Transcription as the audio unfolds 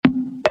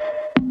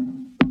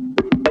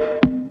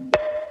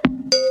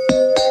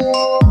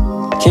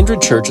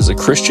Kindred Church is a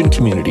Christian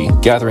community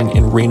gathering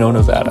in Reno,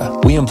 Nevada.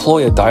 We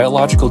employ a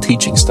dialogical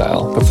teaching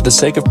style, but for the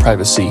sake of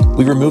privacy,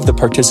 we remove the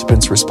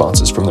participants'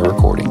 responses from the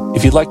recording.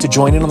 If you'd like to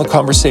join in on the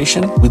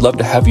conversation, we'd love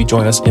to have you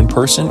join us in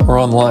person or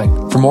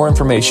online. For more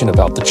information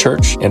about the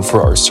church and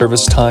for our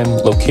service time,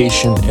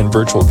 location, and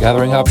virtual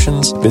gathering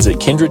options, visit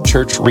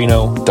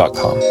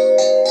kindredchurchreno.com.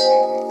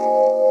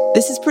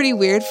 This is pretty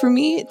weird for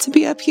me to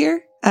be up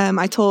here.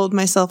 I told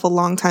myself a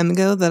long time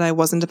ago that I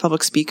wasn't a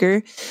public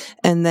speaker.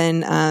 And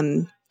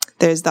then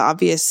there's the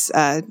obvious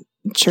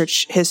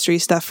church history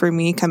stuff for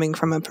me coming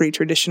from a pretty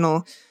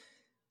traditional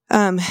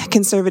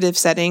conservative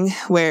setting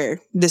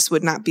where this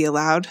would not be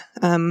allowed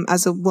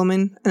as a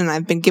woman. And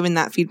I've been given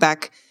that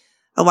feedback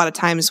a lot of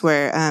times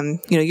where,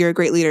 you're a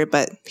great leader,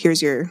 but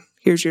here's your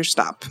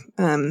stop.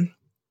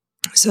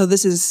 So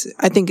this is,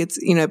 I think it's,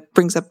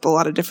 brings up a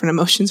lot of different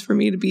emotions for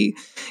me to be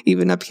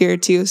even up here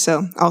too.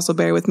 So also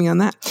bear with me on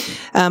that.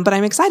 But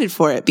I'm excited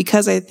for it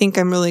because I think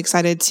I'm really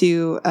excited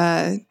to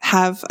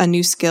have a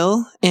new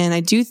skill. And I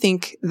do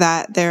think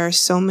that there are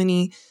so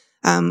many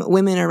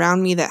women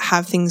around me that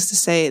have things to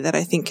say that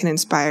I think can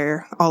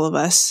inspire all of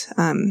us.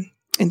 And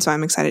so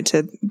I'm excited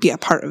to be a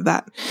part of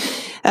that.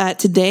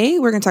 Today,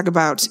 we're going to talk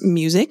about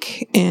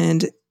music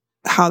and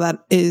how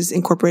that is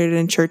incorporated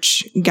in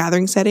church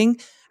gathering setting.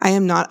 I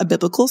am not a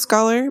biblical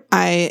scholar.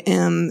 I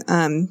am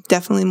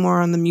definitely more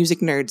on the music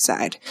nerd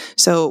side.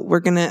 So we're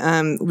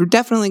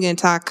definitely gonna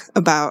talk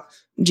about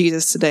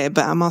Jesus today,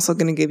 but I'm also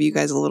gonna give you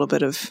guys a little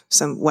bit of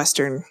some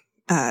Western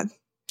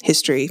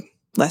history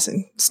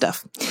lesson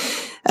stuff.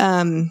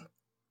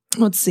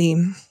 Let's see.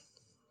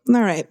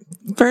 All right.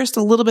 First,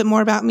 a little bit more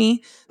about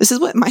me. This is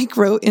what Mike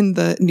wrote in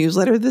the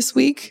newsletter this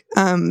week.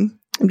 I'm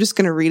just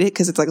gonna read it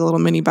because it's like a little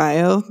mini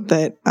bio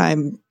that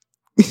I'm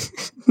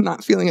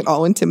not feeling at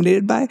all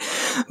intimidated by.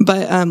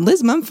 But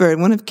Liz Mumford,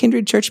 one of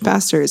Kindred Church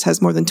pastors,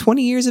 has more than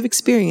 20 years of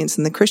experience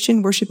in the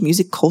Christian worship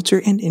music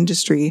culture and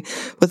industry,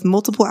 with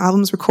multiple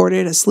albums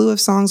recorded, a slew of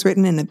songs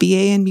written, and a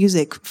BA in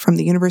music from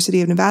the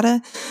University of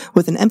Nevada,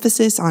 with an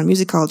emphasis on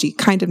musicology.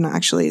 Kind of, not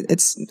actually.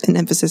 It's an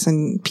emphasis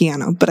on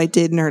piano, but I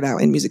did nerd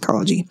out in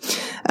musicology.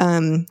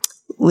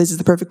 Liz is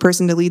the perfect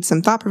person to lead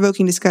some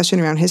thought-provoking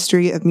discussion around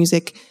history of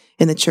music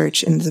in the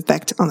church and its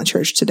effect on the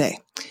church today.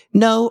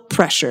 No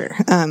pressure.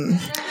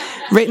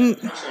 Written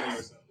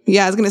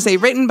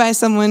by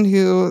someone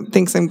who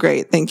thinks I'm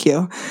great. Thank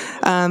you.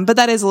 But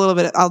that is a little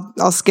bit,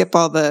 I'll skip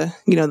all the,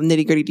 the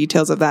nitty gritty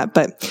details of that,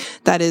 but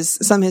that is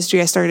some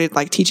history. I started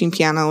teaching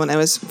piano when I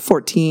was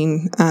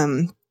 14.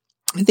 I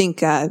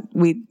think,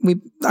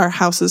 our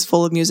house is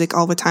full of music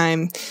all the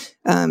time.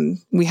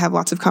 We have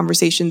lots of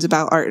conversations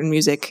about art and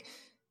music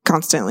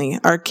constantly.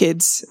 Our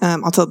kids,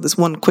 I'll tell this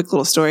one quick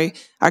little story.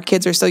 Our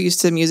kids are so used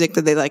to music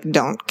that they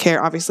don't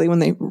care, obviously, when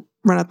they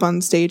run up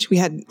on stage. We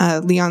had,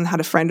 Leon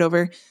had a friend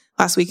over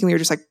last week and we were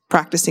just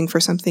practicing for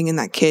something and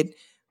that kid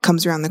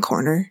comes around the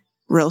corner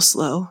real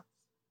slow.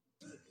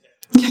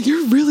 Yeah,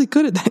 you're really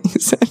good at that, he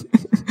said.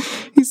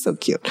 He's so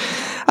cute.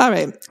 All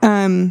right.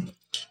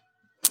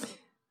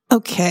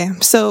 Okay.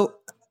 So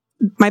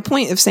my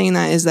point of saying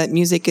that is that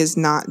music is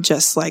not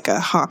just a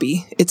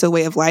hobby. It's a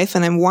way of life.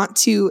 And I want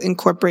to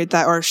incorporate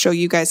that or show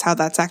you guys how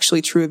that's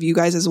actually true of you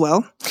guys as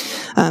well.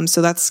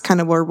 So that's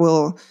kind of where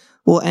we'll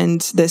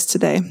end this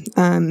today.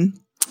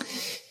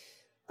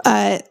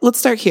 Let's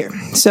start here.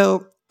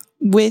 So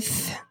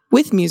with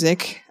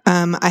music,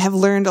 I have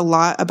learned a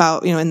lot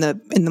about, in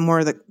the more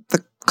of the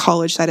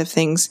college side of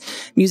things,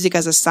 music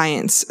as a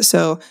science.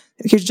 So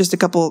here's just a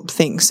couple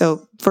things.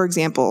 So for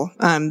example,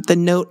 the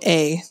note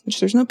A, which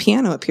there's no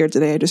piano up here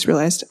today, I just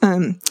realized,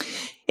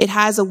 it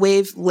has a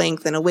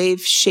wavelength and a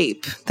wave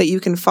shape that you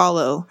can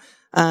follow.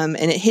 And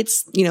it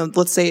hits,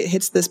 let's say it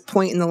hits this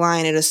point in the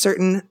line at a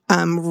certain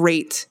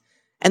rate.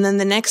 And then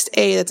the next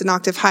A that's an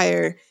octave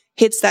higher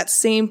hits that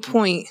same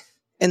point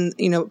and,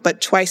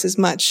 but twice as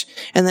much.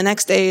 And the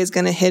next A is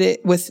going to hit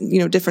it with,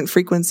 different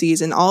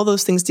frequencies, and all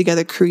those things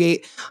together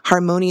create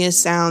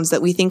harmonious sounds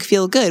that we think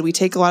feel good. We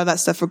take a lot of that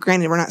stuff for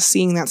granted. We're not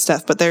seeing that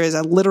stuff, but there is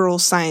a literal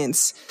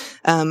science,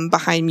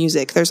 behind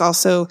music. There's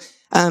also,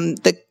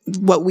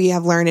 what we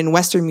have learned in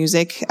Western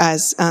music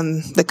as,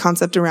 the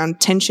concept around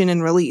tension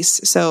and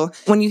release. So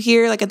when you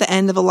hear at the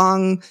end of a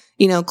long,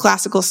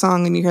 classical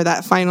song and you hear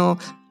that final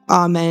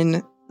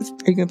amen,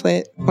 are you going to play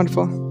it?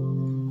 Wonderful.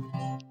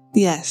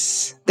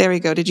 Yes. There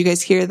we go. Did you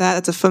guys hear that?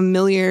 That's a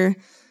familiar.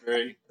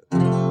 Right.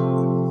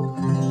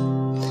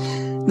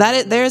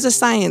 There is a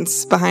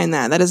science behind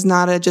that. That is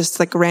not just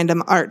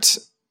random art,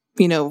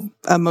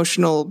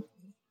 emotional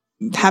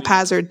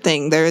haphazard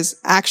thing. There is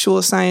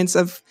actual science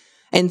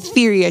and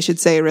theory, I should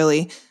say,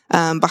 really,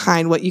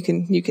 behind what you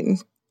can. You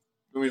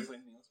want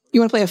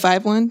to play a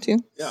 5-1 too?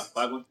 Yeah,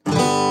 5-1.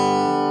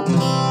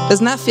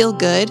 Doesn't that feel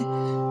good?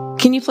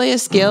 Can you play a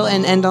scale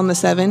and end on the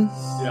 7?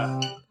 Yeah.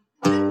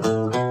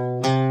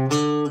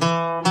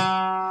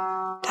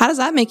 How does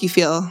that make you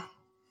feel?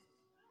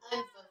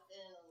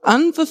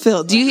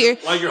 Unfulfilled. Do you hear?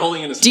 Like you're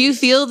holding in a. Do you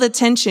feel the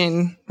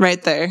tension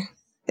right there?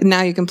 And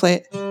now you can play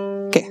it.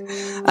 Okay.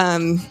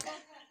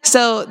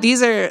 So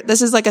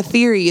this is like a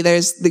theory.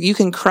 There's that you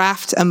can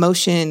craft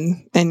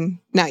emotion, and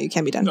now you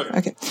can be done.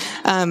 Okay.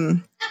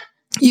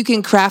 You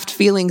can craft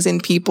feelings in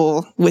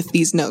people with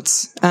these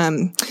notes.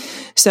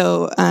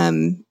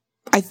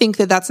 I think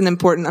that that's an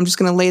important, I'm just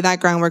going to lay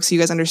that groundwork so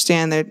you guys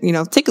understand that,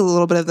 take a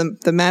little bit of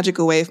the magic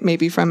away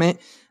maybe from it.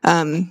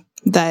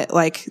 That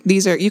like,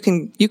 these are, you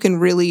can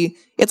really,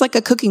 it's like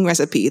a cooking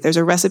recipe. There's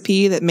a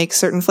recipe that makes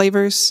certain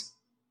flavors.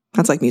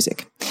 That's like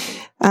music.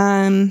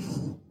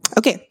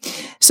 Okay.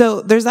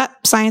 So there's that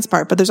science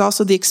part, but there's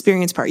also the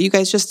experience part. You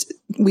guys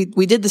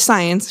we did the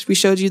science. We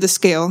showed you the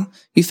scale.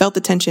 You felt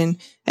the tension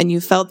and you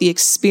felt the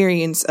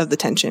experience of the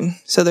tension.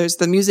 So there's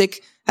the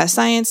music as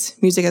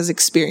science, music as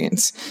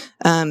experience.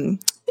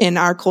 In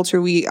our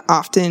culture, we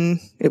often,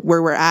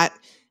 where we're at,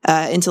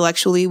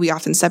 intellectually, we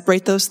often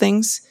separate those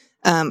things.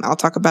 I'll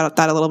talk about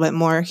that a little bit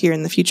more here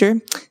in the future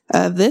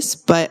of this,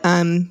 but,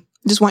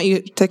 just want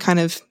you to kind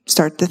of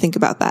start to think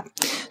about that.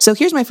 So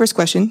here's my first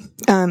question.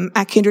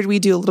 At Kindred, we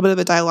do a little bit of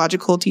a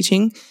dialogical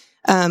teaching,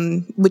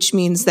 which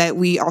means that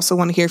we also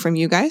want to hear from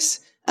you guys,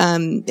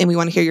 and we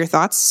want to hear your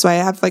thoughts. So I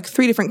have like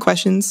 3 different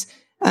questions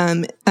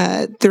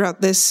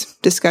throughout this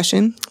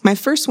discussion. My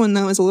first one,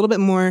 though, is a little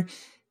bit more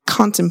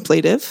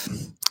contemplative.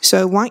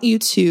 So I want you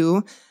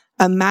to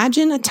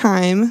imagine a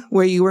time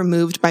where you were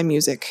moved by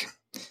music.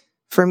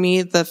 For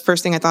me, the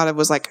first thing I thought of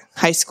was like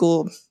high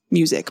school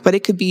music, but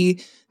it could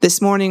be this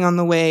morning on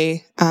the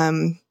way,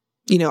 on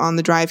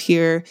the drive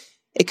here.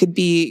 It could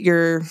be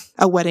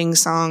a wedding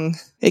song.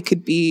 It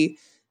could be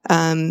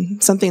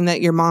something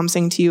that your mom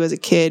sang to you as a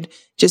kid.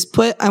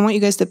 I want you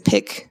guys to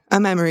pick a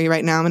memory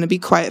right now. I'm going to be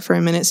quiet for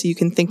a minute so you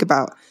can think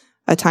about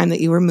a time that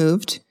you were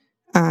moved.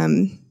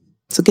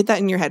 So get that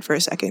in your head for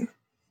a second.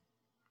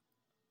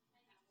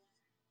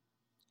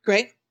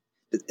 Great.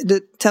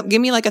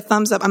 Give me like a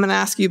thumbs up. I'm going to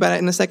ask you about it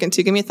in a second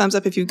too. Give me a thumbs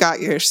up if you've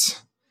got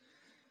yours.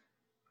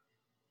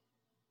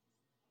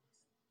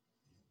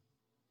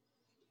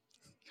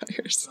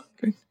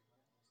 Great.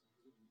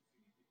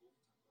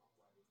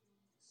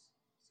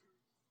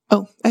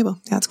 Oh, I will.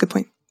 Yeah, that's a good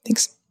point.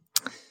 Thanks.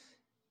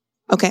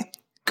 Okay,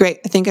 great.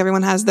 I think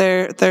everyone has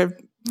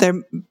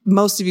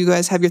most of you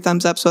guys have your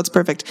thumbs up, so it's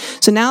perfect.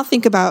 So now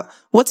think about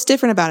what's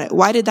different about it.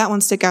 Why did that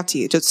one stick out to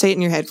you? Just say it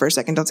in your head for a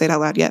second. Don't say it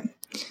out loud yet.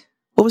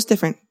 What was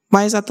different?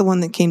 Why is that the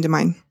one that came to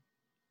mind?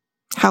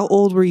 How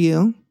old were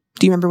you?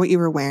 Do you remember what you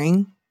were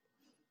wearing?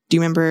 Do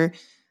you remember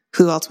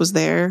who else was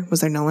there? Was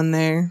there no one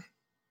there?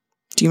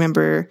 Do you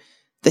remember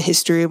the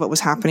history of what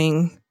was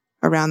happening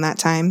around that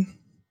time?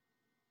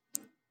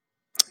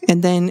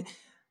 And then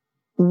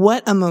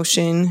what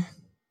emotion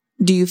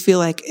do you feel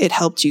like it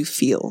helped you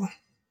feel?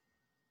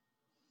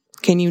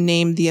 Can you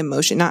name the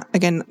emotion?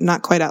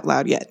 Not quite out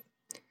loud yet.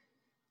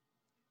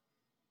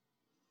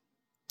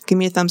 Give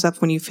me a thumbs up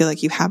when you feel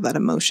like you have that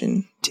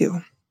emotion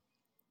too.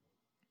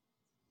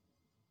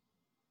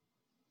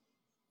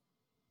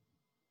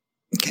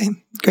 Okay,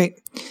 great.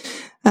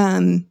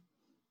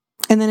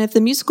 And then if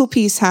the musical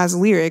piece has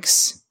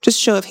lyrics, just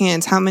show of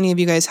hands, how many of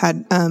you guys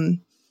had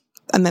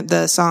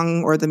the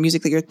song or the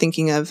music that you're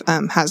thinking of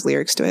has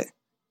lyrics to it?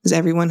 Does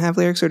everyone have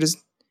lyrics or does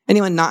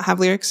anyone not have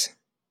lyrics?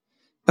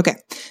 Okay.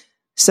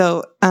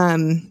 So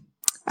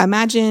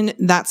imagine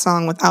that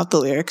song without the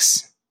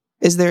lyrics.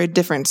 Is there a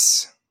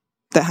difference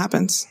that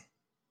happens?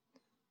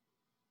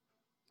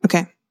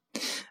 Okay.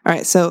 All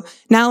right. So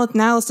now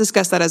let's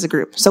discuss that as a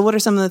group. So what are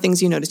some of the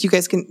things you noticed? You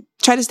guys can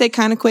try to stay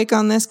kind of quick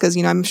on this because,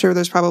 I'm sure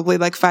there's probably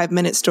like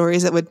 5-minute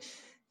stories that would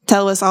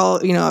tell us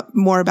all,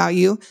 more about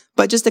you.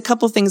 But just a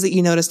couple things that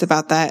you noticed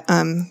about that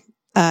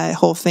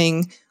whole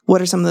thing.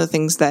 What are some of the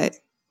things that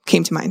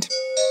came to mind?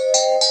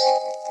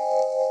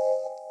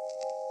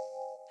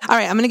 All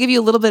right. I'm going to give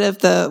you a little bit of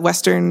the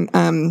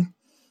Western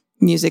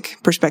music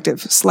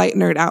perspective, slight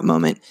nerd out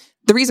moment.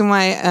 The reason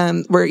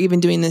why we're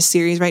even doing this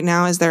series right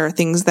now is there are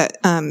things that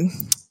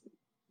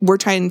we're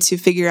trying to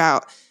figure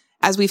out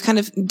as we've kind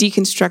of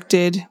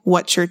deconstructed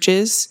what church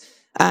is,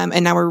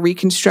 and now we're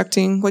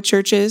reconstructing what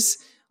church is.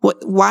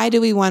 What are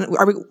we going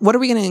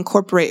to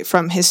incorporate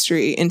from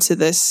history into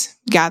this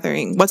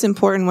gathering? What's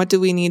important? What do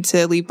we need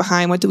to leave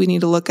behind? What do we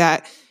need to look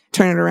at,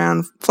 turn it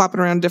around, flop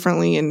it around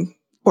differently,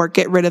 or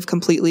get rid of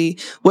completely?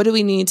 What do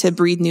we need to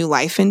breathe new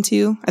life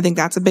into? I think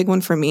that's a big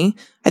one for me.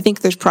 I think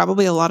there's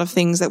probably a lot of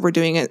things that we're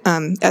doing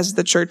as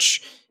the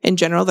church in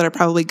general that are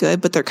probably good,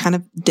 but they're kind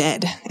of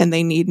dead and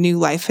they need new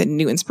life and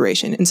new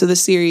inspiration. And so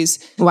this series,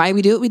 why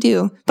we do what we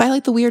do, but I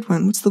like the weird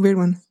one. What's the weird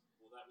one?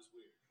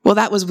 Well,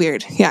 that was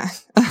weird. Yeah.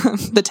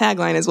 The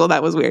tagline is, well,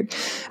 that was weird.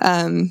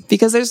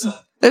 Because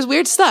there's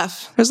weird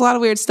stuff. There's a lot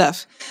of weird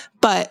stuff,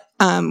 but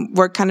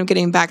we're kind of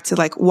getting back to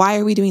like, why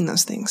are we doing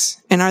those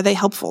things? And are they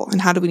helpful?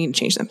 And how do we need to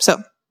change them?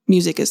 So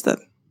music is the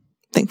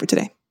thing for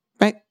today,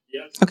 right?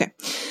 Yeah. Okay.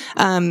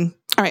 All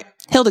right.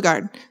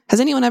 Hildegard. Has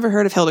anyone ever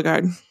heard of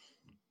Hildegard?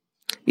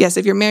 Yes.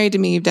 If you're married to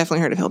me, you've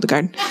definitely heard of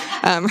Hildegard.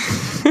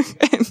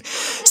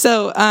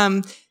 So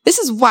this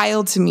is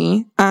wild to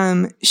me.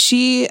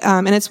 She,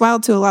 and it's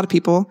wild to a lot of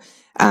people.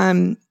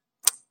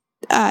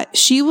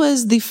 She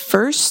was the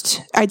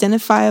first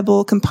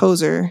identifiable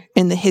composer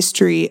in the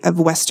history of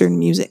Western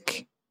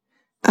music.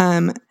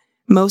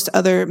 Most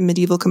other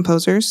medieval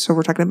composers, so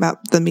we're talking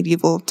about the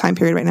medieval time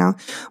period right now,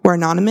 were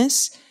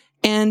anonymous,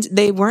 and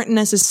they weren't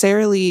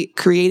necessarily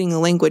creating a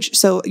language.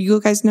 So you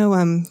guys know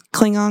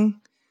Klingon?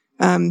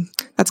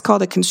 That's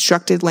called a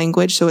constructed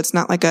language. So it's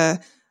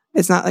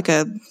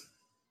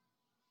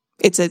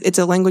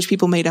a language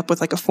people made up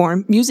with like a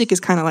form. Music is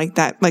kind of like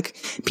that. Like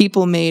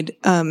people made,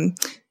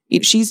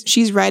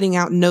 she's writing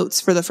out notes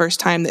for the first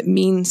time that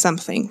mean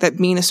something, that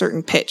mean a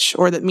certain pitch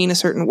or that mean a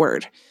certain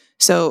word.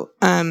 So,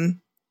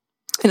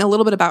 and a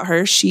little bit about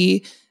her.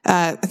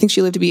 I think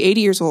she lived to be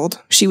 80 years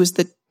old. She was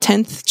the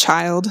 10th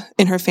child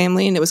in her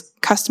family, and it was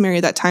customary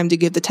at that time to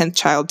give the 10th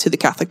child to the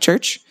Catholic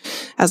Church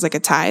as like a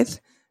tithe.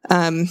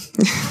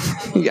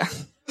 Yeah.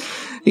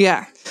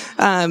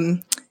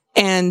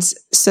 And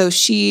so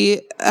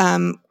she,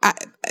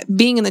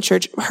 being in the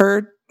church,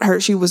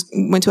 she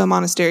went to a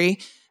monastery.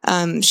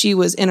 She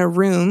was in a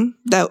room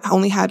that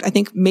only had, I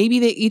think maybe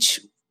each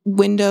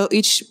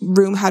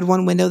room had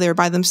one window. They were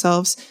by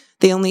themselves.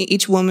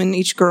 Each woman,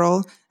 each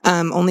girl,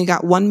 only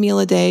got 1 meal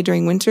a day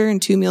during winter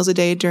and 2 meals a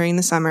day during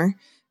the summer.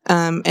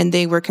 And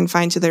they were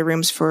confined to their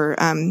rooms for,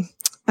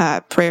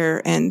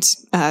 prayer and,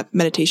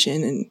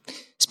 meditation and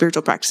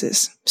spiritual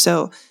practices.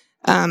 So,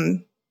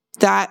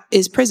 that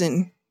is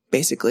prison,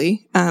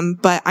 basically.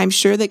 But I'm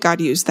sure that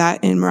God used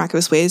that in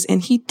miraculous ways,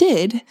 and he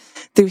did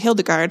through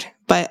Hildegard.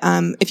 But,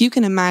 if you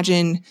can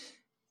imagine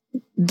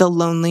the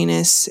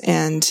loneliness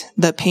and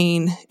the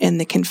pain and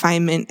the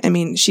confinement,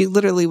 she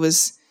literally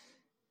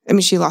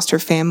she lost her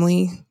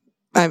family.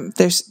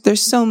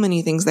 There's so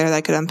many things there that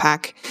I could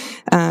unpack.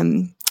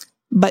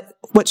 But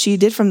what she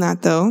did from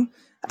that though,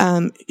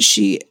 from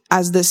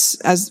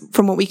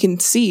what we can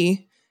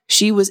see,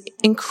 she was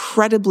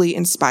incredibly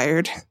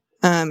inspired.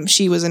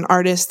 She was an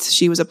artist.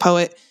 She was a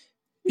poet.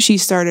 She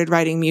started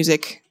writing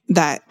music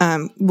that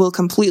will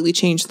completely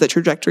change the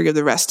trajectory of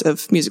the rest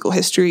of musical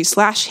history,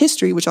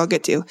 which I'll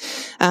get to.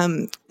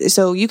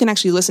 So you can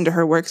actually listen to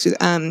her work.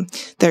 There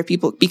are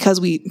people,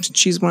 because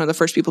she's one of the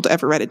first people to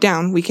ever write it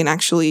down, we can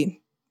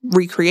actually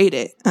recreate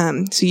it.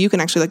 So you can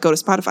actually go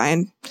to Spotify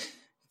and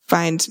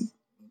find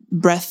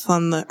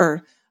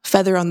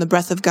Feather on the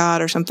Breath of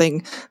God or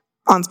something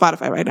on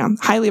Spotify right now.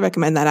 Highly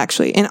recommend that,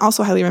 actually. And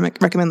also highly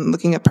recommend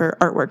looking up her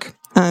artwork.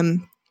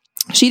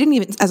 She didn't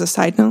even, as a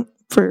side note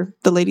for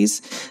the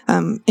ladies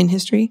in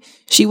history,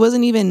 she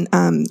wasn't even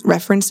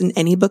referenced in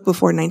any book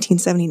before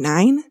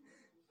 1979.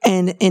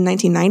 And in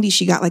 1990,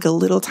 she got a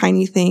little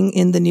tiny thing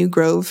in the New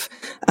Grove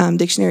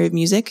Dictionary of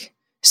Music.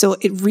 So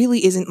it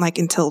really isn't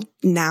until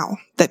now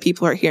that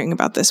people are hearing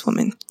about this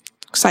woman.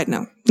 Side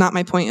note, not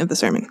my point of the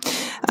sermon.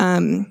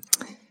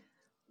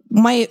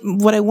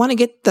 What I want to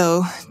get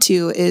though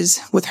to is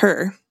with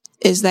her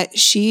is that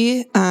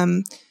she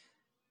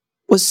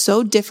was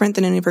so different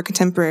than any of her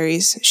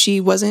contemporaries.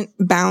 She wasn't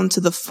bound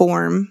to the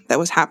form that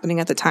was happening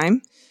at the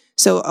time.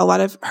 So a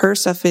lot of her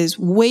stuff is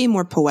way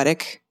more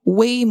poetic,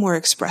 way more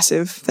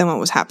expressive than what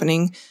was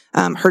happening.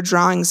 Her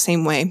drawings,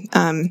 same way.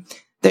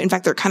 In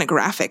fact, they're kind of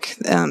graphic.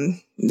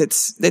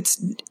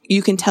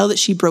 You can tell that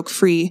she broke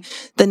free.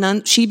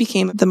 She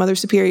became the mother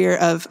superior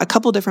of a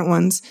couple different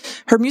ones.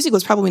 Her music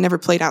was probably never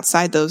played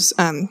outside those,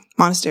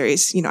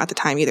 monasteries, at the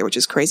time either, which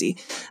is crazy.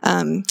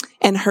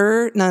 And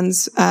her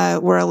nuns,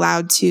 were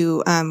allowed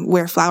to,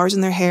 wear flowers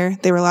in their hair.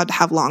 They were allowed to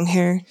have long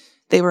hair.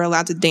 They were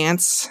allowed to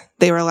dance.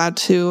 They were allowed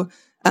to,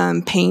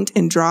 paint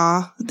and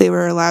draw. They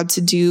were allowed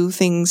to do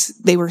things.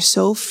 They were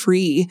so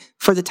free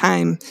for the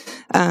time.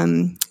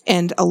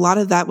 And a lot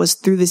of that was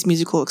through this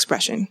musical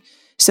expression.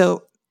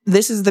 So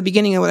this is the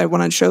beginning of what I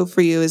want to show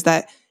for you is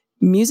that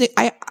music,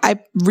 I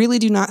really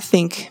do not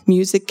think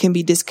music can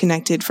be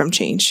disconnected from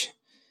change.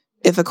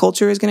 If a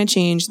culture is going to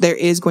change, there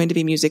is going to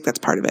be music that's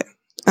part of it.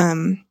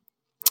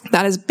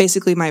 That is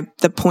basically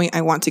the point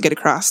I want to get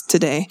across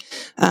today.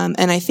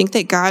 And I think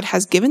that God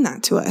has given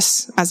that to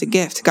us as a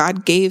gift.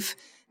 God gave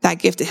that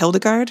gift to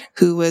Hildegard,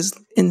 who was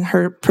in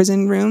her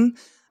prison room.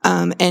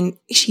 And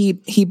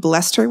he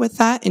blessed her with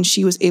that, and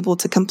she was able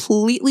to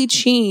completely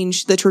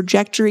change the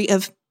trajectory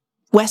of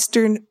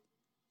Western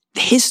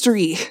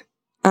history,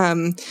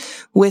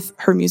 with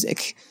her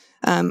music.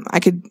 I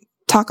could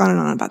talk on and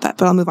on about that,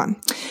 but I'll move on.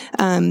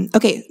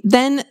 Okay.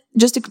 Then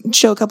just to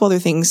show a couple other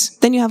things,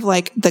 then you have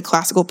the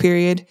classical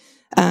period.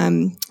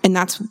 And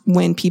that's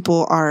when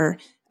people are,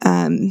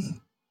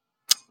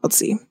 let's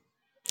see,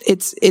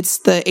 it's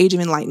the Age of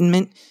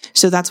Enlightenment.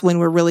 So that's when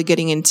we're really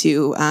getting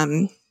into,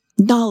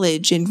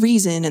 knowledge and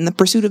reason and the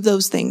pursuit of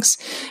those things.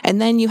 And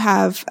then you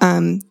have,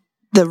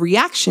 the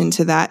reaction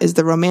to that is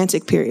the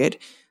Romantic period,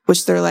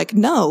 which they're like,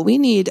 no, we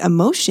need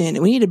emotion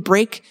and we need to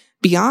break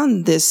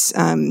beyond this,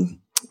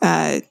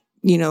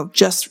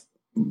 just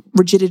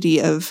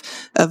rigidity of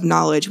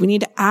knowledge. We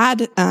need to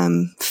add,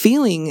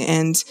 feeling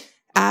and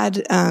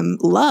add,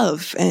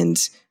 love,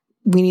 and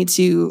we need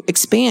to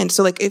expand.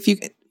 So if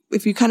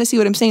you kind of see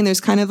what I'm saying,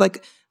 there's kind of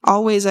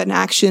always an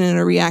action and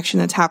a reaction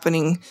that's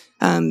happening.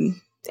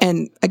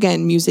 And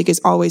again, music and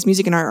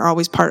art are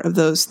always part of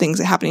those things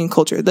that happen in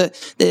culture.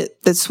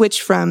 The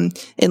switch from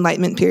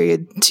Enlightenment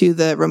period to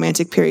the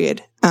Romantic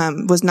period,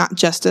 was not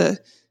just a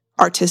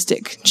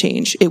artistic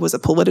change. It was a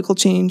political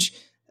change,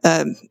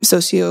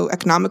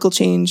 socio-economical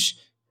change.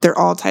 They're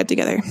all tied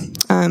together.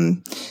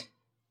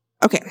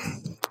 Okay.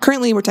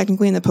 Currently, we're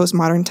technically in the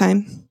postmodern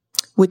time,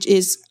 which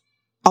is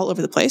all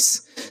over the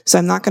place. So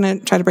I'm not going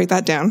to try to break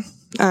that down.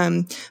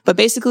 But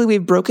basically,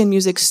 we've broken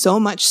music so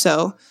much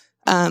so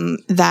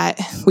that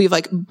we've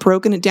like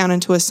broken it down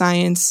into a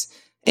science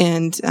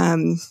and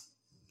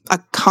a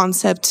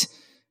concept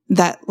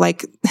that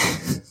like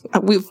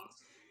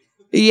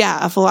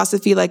a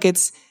philosophy. Like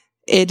it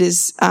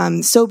is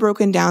so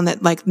broken down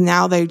that like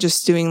now they're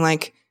just doing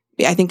like,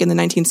 I think in the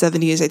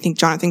 1970s, I think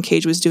Jonathan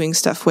Cage was doing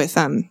stuff with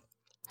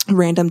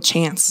random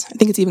chants. I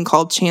think it's even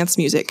called chance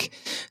music,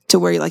 to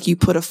where like you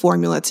put a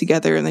formula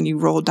together and then you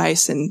roll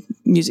dice and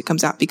music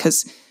comes out,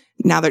 because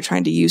now they're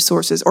trying to use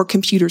sources, or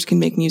computers can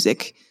make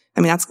music.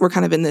 I mean, we're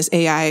kind of in this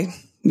AI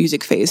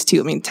music phase too.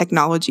 I mean,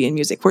 technology and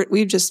music,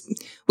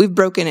 we've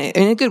broken it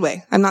in a good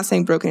way. I'm not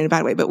saying broken in a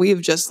bad way, but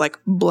we've just like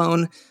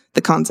blown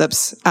the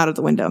concepts out of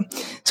the window.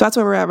 So that's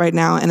where we're at right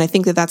now. And I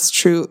think that that's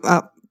true.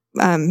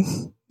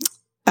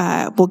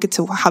 We'll get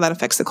to how that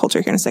affects the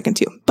culture here in a second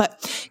too.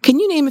 But can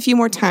you name a few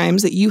more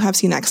times that you have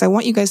seen that? Because I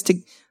want you guys to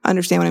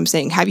understand what I'm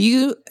saying. Have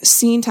you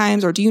seen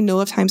times, or do you know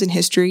of times in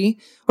history,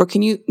 or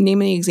can you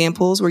name any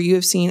examples where you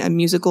have seen a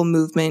musical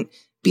movement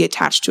be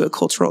attached to a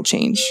cultural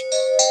change?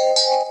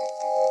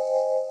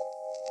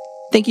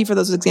 Thank you for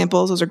those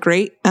examples. Those are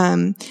great.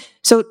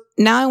 So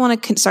now I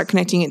want to start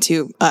connecting it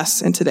to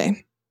us and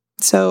today.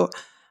 So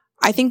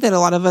I think that a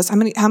lot of us, how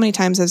many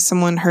times has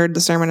someone heard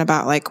the sermon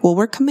about like, well,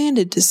 we're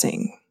commanded to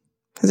sing?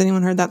 Has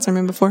anyone heard that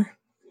sermon before?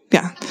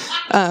 Yeah.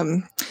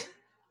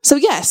 So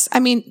yes, I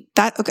mean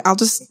that, okay, I'll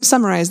just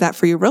summarize that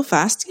for you real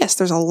fast. Yes,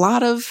 there's a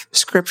lot of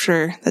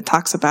scripture that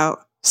talks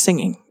about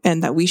singing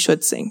and that we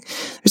should sing.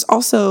 There's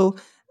also,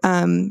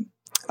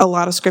 a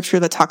lot of scripture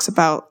that talks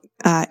about,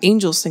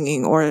 angels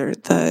singing, or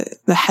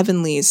the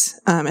heavenlies,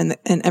 and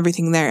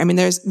everything there. I mean,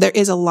 there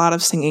is a lot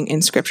of singing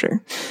in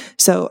scripture.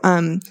 So,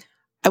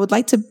 I would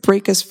like to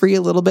break us free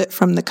a little bit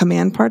from the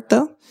command part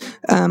though.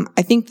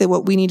 I think that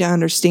what we need to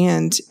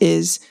understand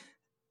is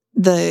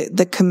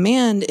the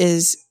command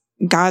is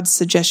God's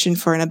suggestion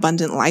for an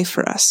abundant life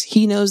for us.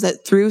 He knows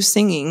that through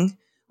singing,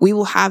 we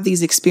will have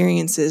these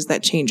experiences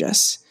that change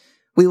us.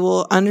 We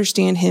will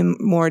understand him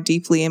more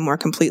deeply and more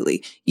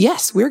completely.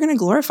 Yes, we're going to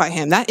glorify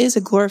him. That is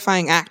a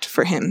glorifying act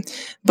for him.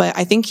 But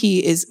I think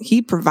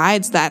he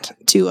provides that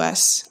to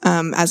us,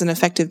 as an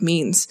effective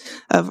means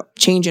of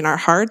change in our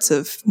hearts,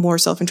 of more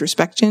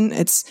self-introspection.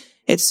 It's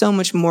so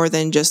much more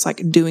than just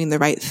like doing the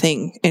right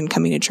thing and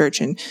coming to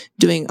church and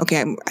doing,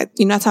 okay,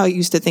 that's how I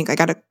used to think. I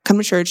got to come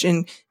to church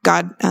and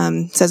God,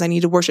 says I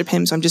need to worship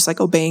him. So I'm just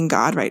like obeying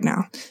God right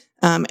now.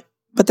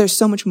 But there's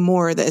so much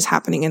more that is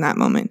happening in that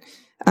moment.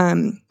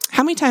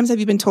 How many times have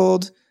you been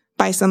told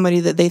by somebody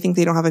that they think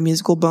they don't have a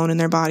musical bone in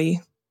their body?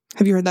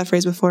 Have you heard that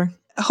phrase before?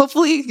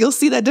 Hopefully you'll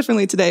see that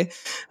differently today.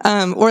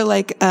 Or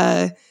like,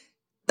 I'm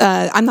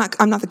not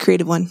the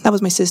creative one. That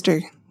was my sister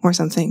or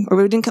something. Or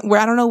where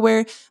I don't know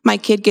where my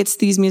kid gets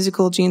these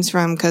musical genes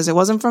from, because it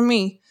wasn't from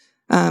me.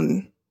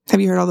 Have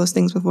you heard all those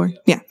things before?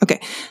 Yeah. Okay.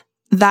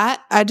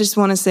 That I just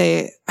want to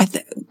say,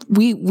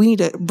 we need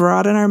to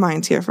broaden our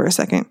minds here for a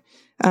second.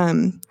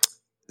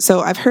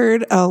 So I've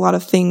heard a lot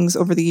of things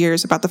over the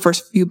years about the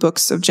first few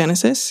books of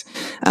Genesis,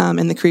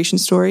 and the creation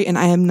story. And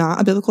I am not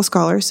a biblical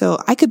scholar, so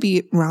I could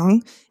be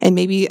wrong, and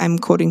maybe I'm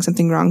quoting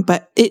something wrong,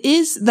 but it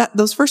is that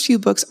those first few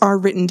books are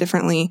written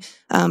differently,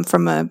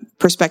 from a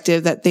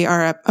perspective that they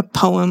are a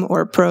poem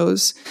or a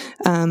prose.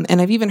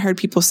 And I've even heard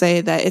people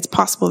say that it's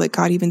possible that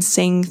God even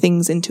sang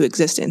things into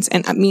existence.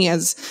 And me,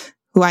 as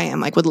who I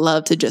am, like, would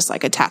love to just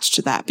like attach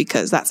to that,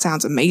 because that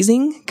sounds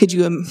amazing. Could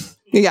you,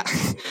 yeah,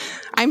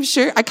 I'm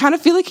sure. I kind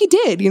of feel like he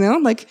did,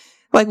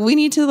 like we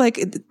need to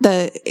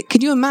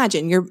could you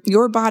imagine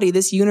your body,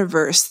 this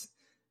universe,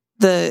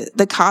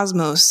 the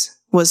cosmos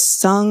was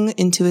sung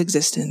into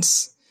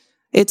existence.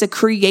 It's a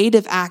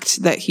creative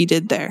act that he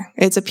did there.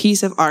 It's a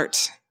piece of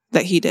art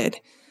that he did.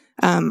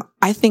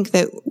 I think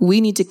that we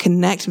need to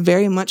connect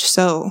very much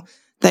so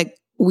that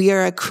we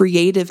are a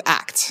creative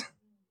act.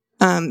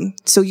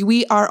 So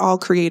we are all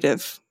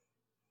creative.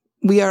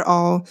 We are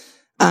all,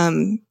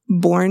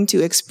 born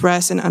to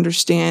express and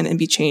understand and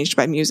be changed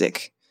by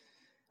music.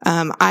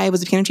 I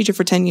was a piano teacher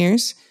for 10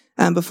 years,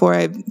 before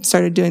I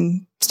started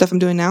doing stuff I'm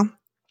doing now.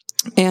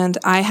 And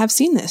I have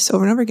seen this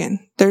over and over again.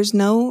 There's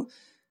no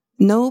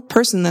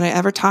person that I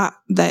ever taught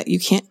that you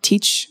can't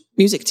teach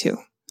music to.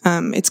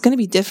 It's going to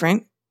be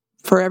different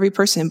for every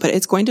person, but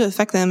it's going to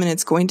affect them, and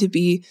it's going to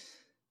be,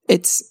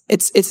 it's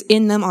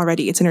in them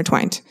already. It's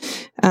intertwined.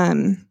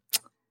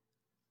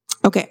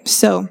 Okay.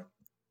 So,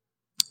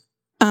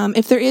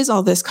 if there is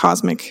all this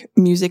cosmic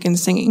music and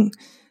singing,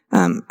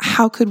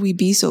 how could we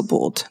be so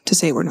bold to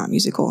say we're not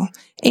musical?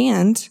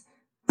 And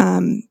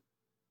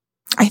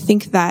I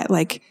think that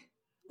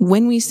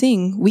when we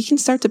sing, we can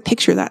start to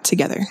picture that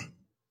together.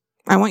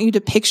 I want you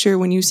to picture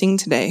when you sing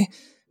today,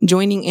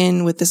 joining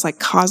in with this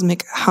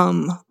cosmic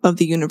hum of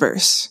the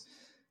universe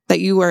that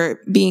you are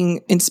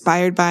being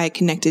inspired by,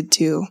 connected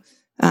to,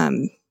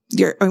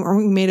 are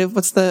we made of,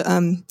 what's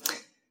the,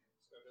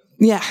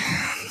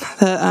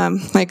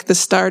 like the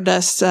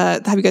stardust,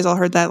 have you guys all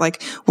heard that?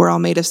 Like, we're all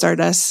made of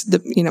stardust,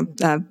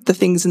 the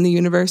things in the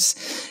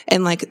universe.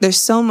 And like,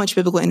 there's so much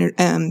biblical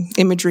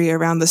imagery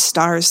around the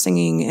stars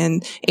singing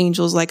and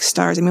angels like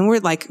stars. I mean,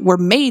 we're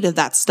made of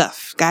that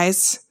stuff,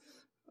 guys.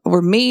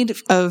 We're made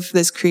of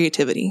this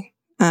creativity.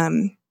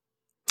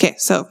 Okay,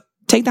 so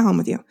take that home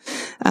with you.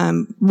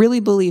 Really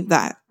believe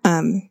that.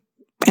 And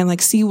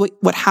like, see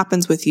what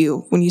happens with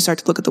you when you start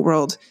to look at the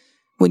world,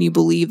 when you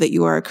believe that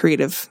you are a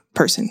creative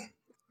person.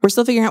 We're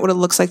still figuring out what it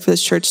looks like for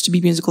this church to be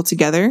musical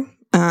together.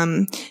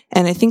 And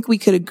I think we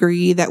could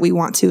agree that we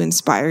want to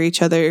inspire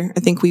each other.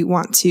 I think we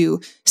want to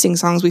sing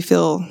songs we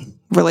feel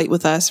relate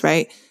with us,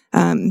 right?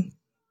 And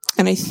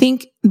I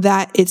think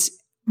that it's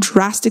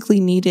drastically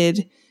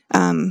needed.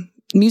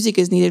 Music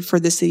is needed for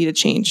the city to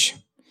change.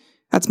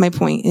 That's my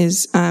point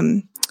is,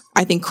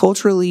 I think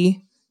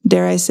culturally,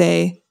 dare I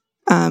say,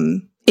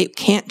 it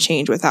can't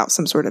change without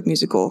some sort of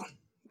musical,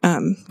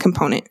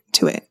 component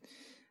to it.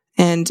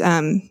 And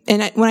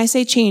when I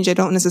say change, I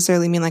don't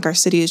necessarily mean like our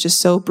city is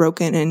just so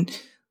broken and,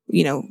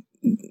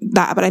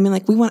 that, but I mean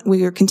like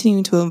we are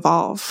continuing to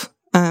evolve.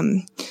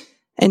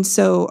 And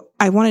so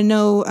I want to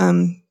know,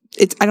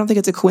 I don't think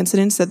it's a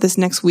coincidence that this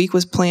next week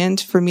was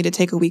planned for me to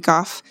take a week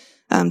off,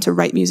 to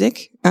write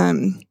music.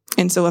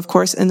 And so of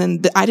course, and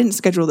then I didn't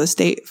schedule this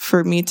date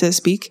for me to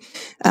speak.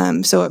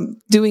 So I'm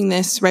doing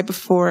this right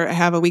before I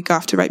have a week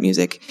off to write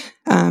music,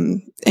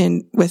 and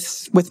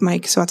with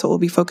Mike. So that's what we'll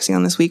be focusing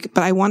on this week.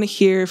 But I want to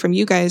hear from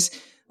you guys.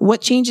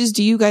 What changes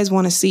do you guys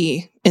want to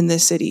see in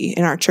this city,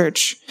 in our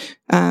church?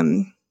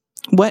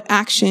 What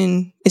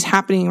action is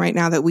happening right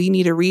now that we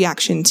need a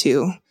reaction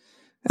to?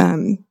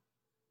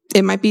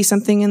 It might be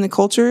something in the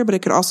culture, but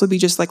it could also be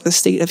just like the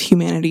state of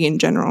humanity in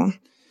general.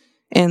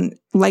 And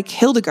like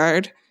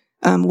Hildegard,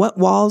 what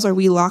walls are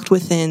we locked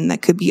within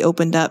that could be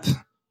opened up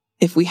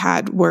if we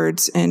had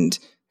words and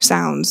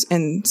sounds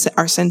and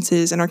our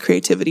senses and our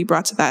creativity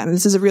brought to that? And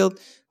this is a real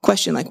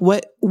question. Like,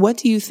 what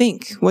do you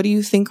think? What do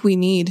you think we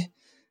need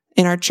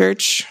in our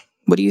church?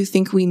 What do you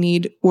think we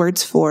need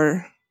words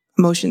for,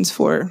 emotions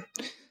for?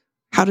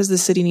 How does the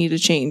city need to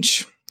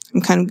change?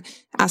 I'm kind of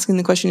asking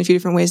the question in a few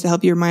different ways to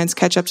help your minds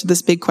catch up to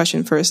this big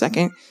question for a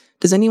second.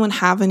 Does anyone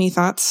have any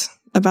thoughts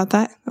about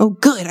that? Oh,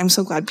 good. I'm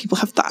so glad people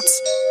have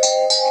thoughts.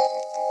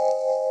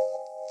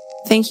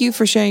 Thank you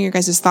for sharing your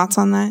guys' thoughts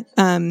on that.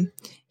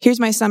 Here's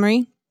my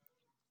summary.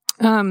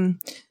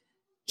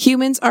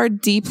 Humans are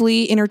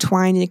deeply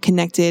intertwined and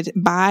connected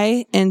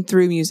by and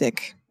through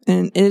music.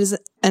 And it is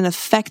an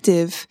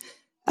effective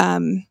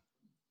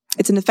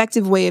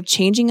way of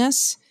changing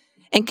us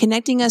and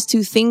connecting us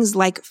to things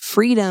like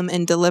freedom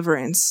and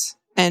deliverance.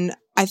 And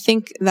I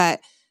think that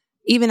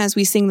even as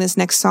we sing this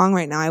next song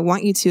right now, I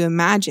want you to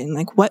imagine,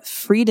 like, what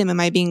freedom am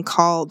I being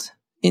called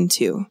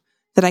into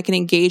that I can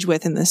engage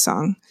with in this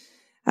song?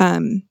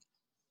 And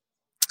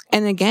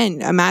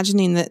again,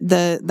 imagining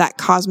that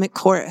cosmic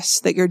chorus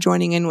that you're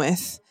joining in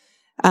with.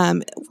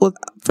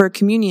 For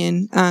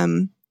communion,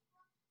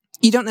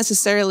 you don't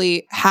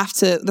necessarily have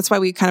to, that's why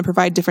we kind of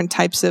provide different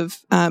types of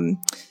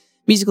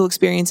musical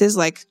experiences,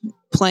 like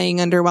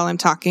playing under while I'm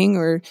talking,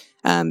 or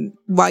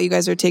while you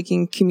guys are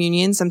taking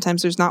communion.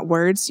 Sometimes there's not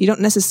words. You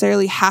don't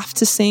necessarily have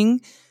to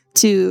sing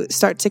to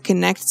start to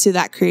connect to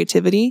that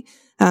creativity.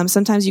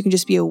 Sometimes you can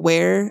just be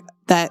aware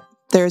that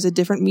there's a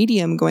different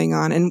medium going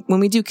on. And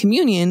when we do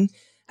communion,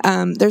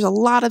 there's a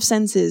lot of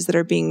senses that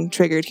are being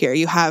triggered here.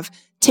 You have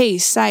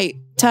taste, sight,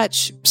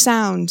 touch,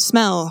 sound,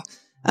 smell.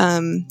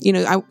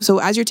 So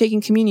as you're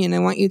taking communion, I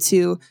want you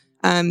to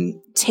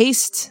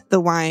taste the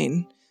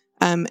wine,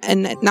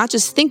 and not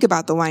just think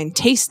about the wine,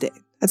 taste it.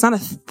 It's not a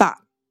thought.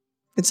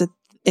 It's a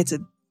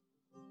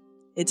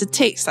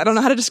taste. I don't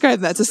know how to describe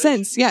that. It's a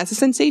sense. Yeah, it's a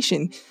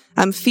sensation.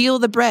 Feel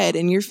the bread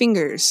in your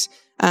fingers.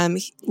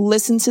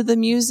 Listen to the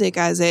music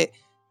as it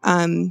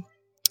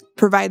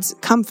provides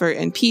comfort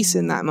and peace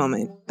in that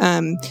moment.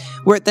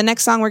 The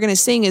next song we're going to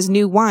sing is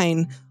New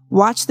Wine.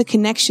 Watch the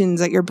connections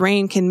that your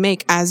brain can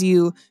make as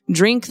you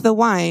drink the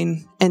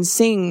wine and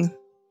sing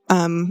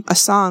a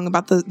song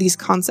about these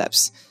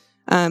concepts.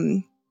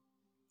 Does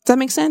that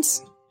make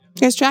sense?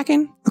 You guys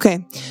tracking?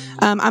 Okay.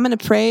 I'm going to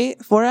pray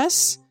for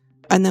us,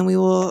 and then we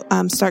will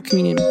start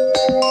communion.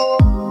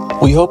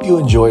 We hope you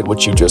enjoyed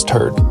what you just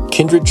heard.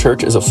 Kindred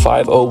Church is a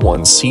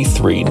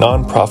 501c3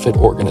 nonprofit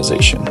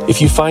organization.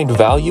 If you find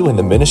value in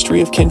the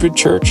ministry of Kindred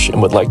Church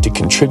and would like to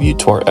contribute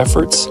to our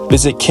efforts,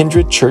 visit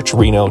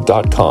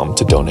kindredchurchreno.com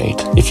to donate.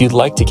 If you'd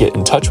like to get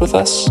in touch with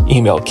us,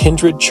 email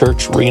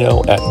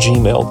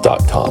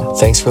kindredchurchreno@gmail.com.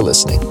 Thanks for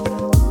listening.